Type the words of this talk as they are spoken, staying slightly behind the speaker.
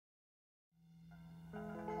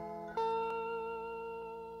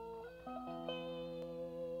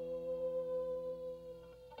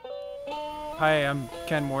Hi, I'm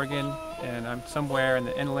Ken Morgan, and I'm somewhere in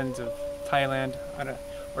the inlands of Thailand on an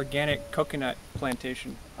organic coconut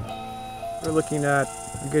plantation. We're looking at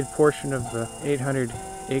a good portion of the 800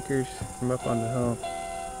 acres from up on the hill.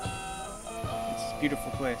 It's a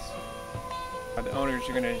beautiful place. The owners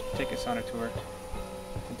are going to take us on a tour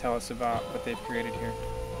and tell us about what they've created here.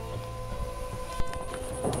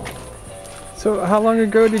 So how long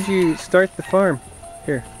ago did you start the farm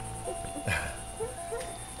here?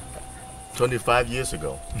 25 years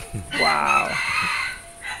ago. Wow.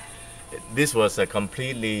 This was a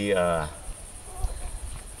completely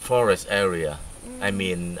forest area. I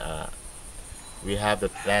mean, we have the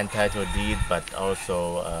land title deed, but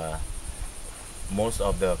also most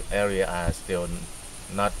of the area are still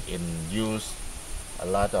not in use. A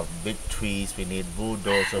lot of big trees, we need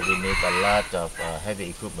bulldozer, we need a lot of heavy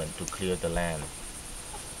equipment to clear the land.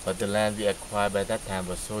 But the land we acquired by that time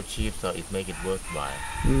was so cheap, so it made it worthwhile.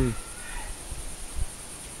 Mm.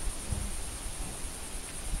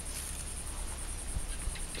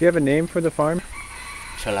 Do you have a name for the farm?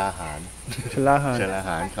 Chalahan. Chalahan.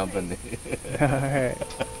 Chalahan company. Alright.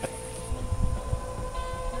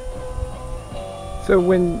 So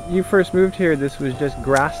when you first moved here, this was just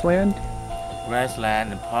grassland?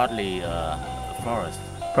 Grassland and partly forest.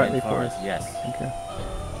 Partly forest, forest. yes. Okay.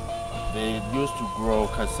 They used to grow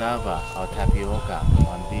cassava or tapioca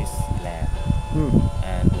on this land,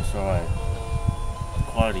 and the soil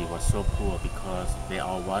quality was so poor because they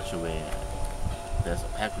all washed away. There's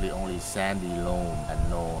practically only sandy loam and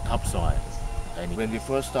no topsoil. And when we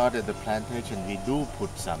first started the plantation, we do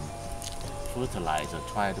put some fertilizer,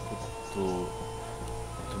 trying to put to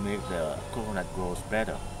make the coconut grows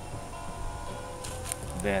better.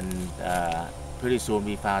 Then pretty soon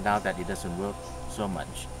we found out that it doesn't work so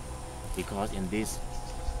much, because in this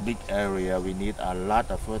big area we need a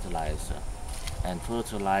lot of fertilizer, and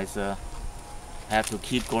fertilizer have to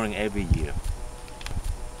keep going every year.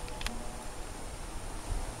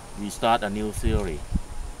 We start a new theory,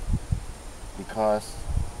 because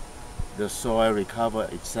the soil recover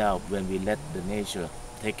itself when we let the nature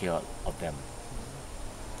take care of them.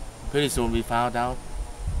 Pretty soon we found out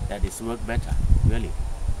that it's worked better, really.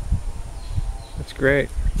 That's great.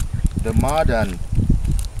 The modern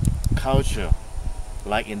culture,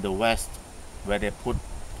 like in the West, where they put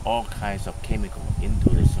all kinds of chemicals into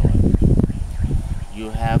the soil,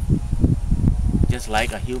 you have, just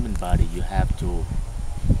like a human body, you have to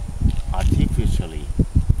artificially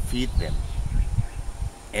feed them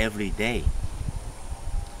every day.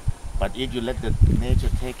 But if you let the nature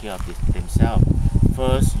take care of themselves,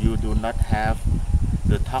 first you do not have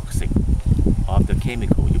the toxic of the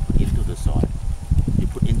chemical you put into the soil, you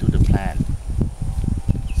put into the plant.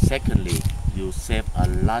 Secondly, you save a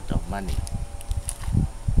lot of money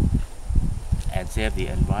and save the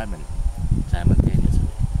environment simultaneously.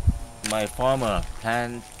 My former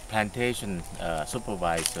plantation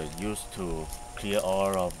supervisor used to clear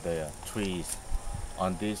all of the trees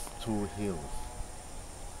on these two hills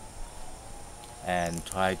and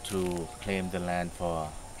try to claim the land for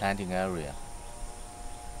planting area.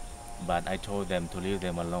 But I told them to leave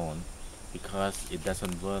them alone, because it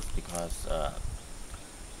doesn't work, because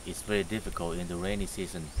it's very difficult in the rainy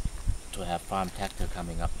season to have farm tractor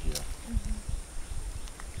coming up here.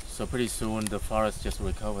 So pretty soon the forests just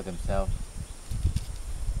recover themselves.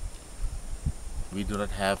 We do not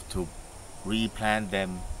have to replant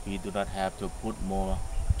them, we do not have to put more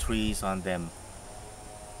trees on them.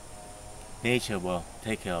 Nature will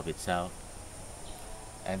take care of itself.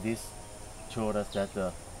 And this showed us that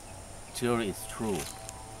the theory is true.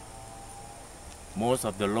 Most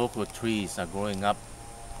of the local trees are growing up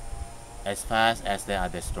as fast as they are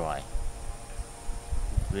destroyed,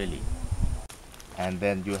 really. And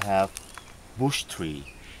then you have bush tree,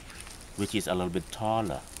 which is a little bit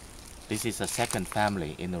taller. This is a second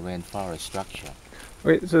family in the rainforest structure.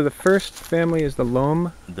 Wait, so the first family is the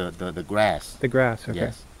loam? The grass. The grass, okay.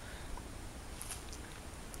 Yes.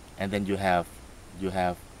 And then you have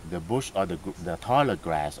the bush, or the taller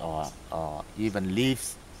grass, or even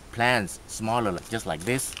leaves, plants smaller, just like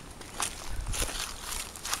this.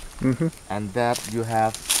 And that you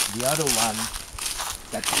have the other one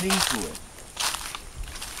that clings to it.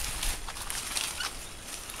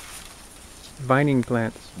 Vining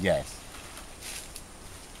plants. Yes.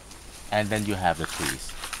 And then you have the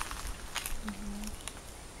trees.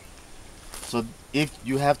 So if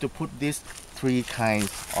you have to put these three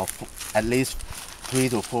kinds of, at least 3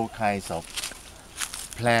 to 4 kinds of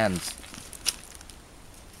plants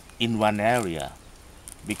in one area,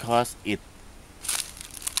 because it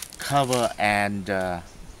cover and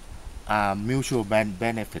are mutual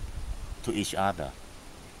benefit to each other.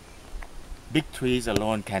 big trees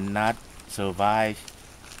alone cannot survive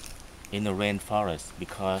in the rainforest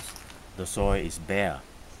because the soil is bare.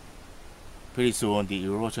 Pretty soon the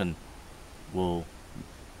erosion will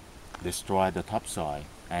destroy the topsoil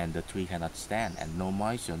and the tree cannot stand, and no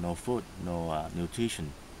moisture, no food, no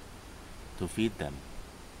nutrition to feed them.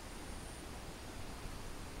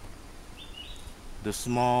 The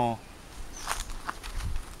small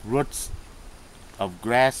roots of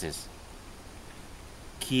grasses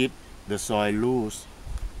keep the soil loose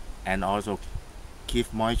and also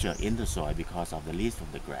keep moisture in the soil because of the leaves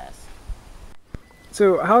of the grass.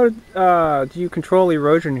 So how do you control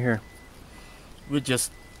erosion here? We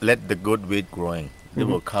just let the good weed growing. They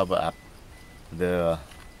will cover up the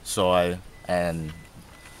soil and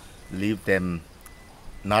leave them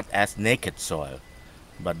not as naked soil.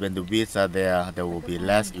 But when the weeds are there, there will be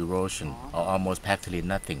less erosion or almost practically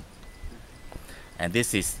nothing. And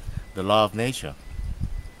this is the law of nature.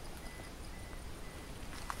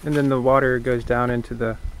 And then the water goes down into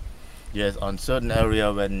the... Yes, on certain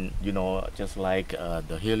area when, just like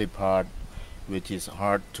the hilly part, which is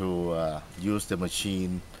hard to use the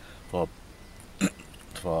machine for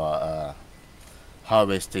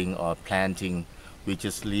harvesting or planting, we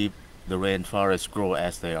just leave the rainforest grow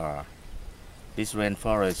as they are. This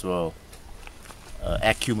rainforest will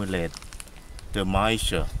accumulate the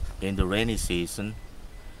moisture in the rainy season,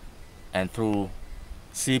 and through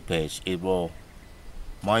seepage it will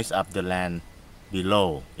moist up the land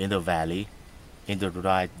below in the valley in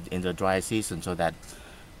the dry season, so that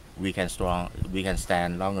we can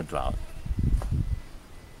stand longer drought.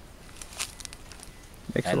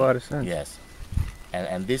 Makes a lot of sense. Yes,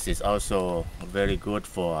 and this is also very good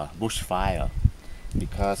for bushfire,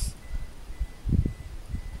 because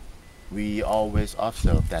we always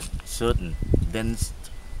observe that certain dense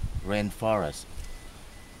rainforests,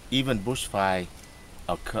 even bushfire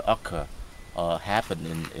occur or happen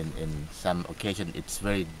in some occasion. It's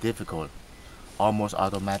very difficult, almost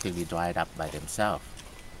automatically dried up by themselves,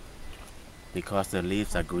 because the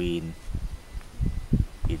leaves are green.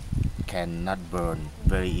 It cannot burn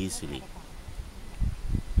very easily.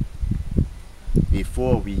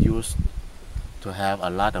 Before, we used to have a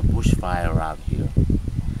lot of bushfire around here.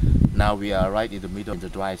 Now we are right in the middle of the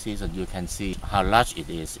dry season. You can see how large it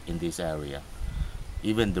is in this area.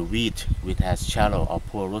 Even the wheat, which has shallow or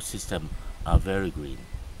poor root system, are very green.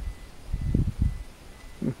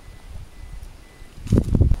 Do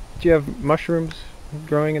you have mushrooms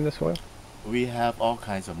growing in the soil? We have all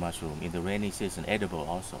kinds of mushroom in the rainy season, edible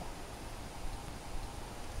also.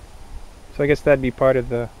 So I guess that'd be part of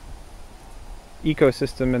the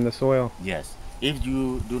ecosystem in the soil. Yes. If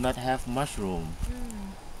you do not have mushroom,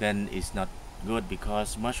 then it's not good,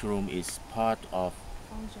 because mushroom is part of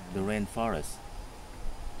the rainforest.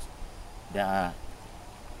 There are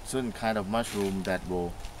certain kind of mushroom that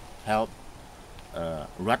will help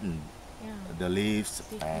rotten the leaves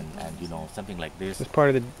and something like this. It's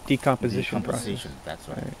part of the decomposition process. Decomposition, that's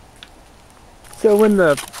right. So when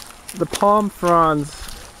the palm fronds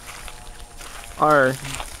are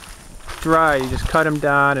dry, you just cut them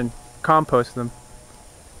down and compost them,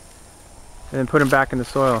 and then put them back in the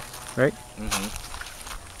soil, right?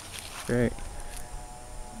 Great.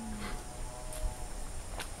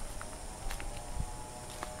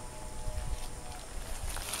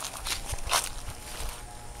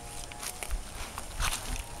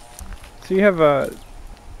 So you have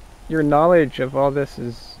your knowledge of all this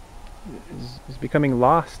is becoming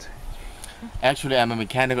lost. Actually, I'm a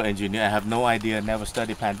mechanical engineer. I have no idea, never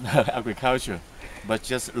studied agriculture, but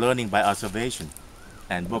just learning by observation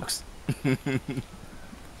and books. Good.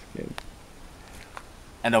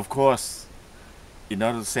 And of course, in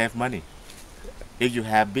order to save money, if you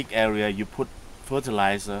have big area, you put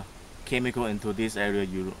fertilizer, chemical into this area,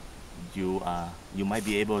 you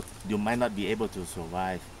might not be able to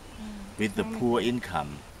survive with the poor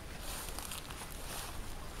income.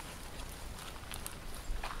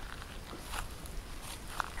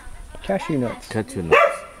 Cashew nuts. Cashew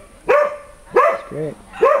nuts. That's great.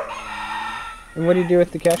 And what do you do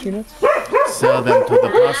with the cashew nuts? Sell them to the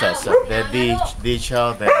processor. They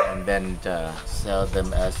de-shell them and then sell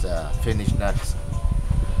them as finished nuts.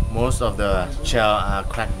 Most of the shell are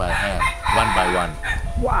cracked by hand, one by one.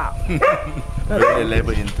 Wow. Very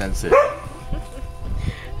labor intensive.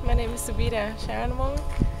 My name is Beliau Charanwong.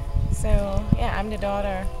 So yeah, I'm the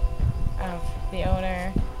daughter of the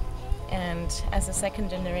owner, and as a second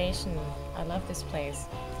generation, I love this place.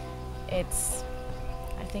 I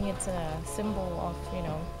think it's a symbol of,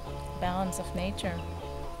 balance of nature.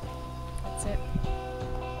 That's it.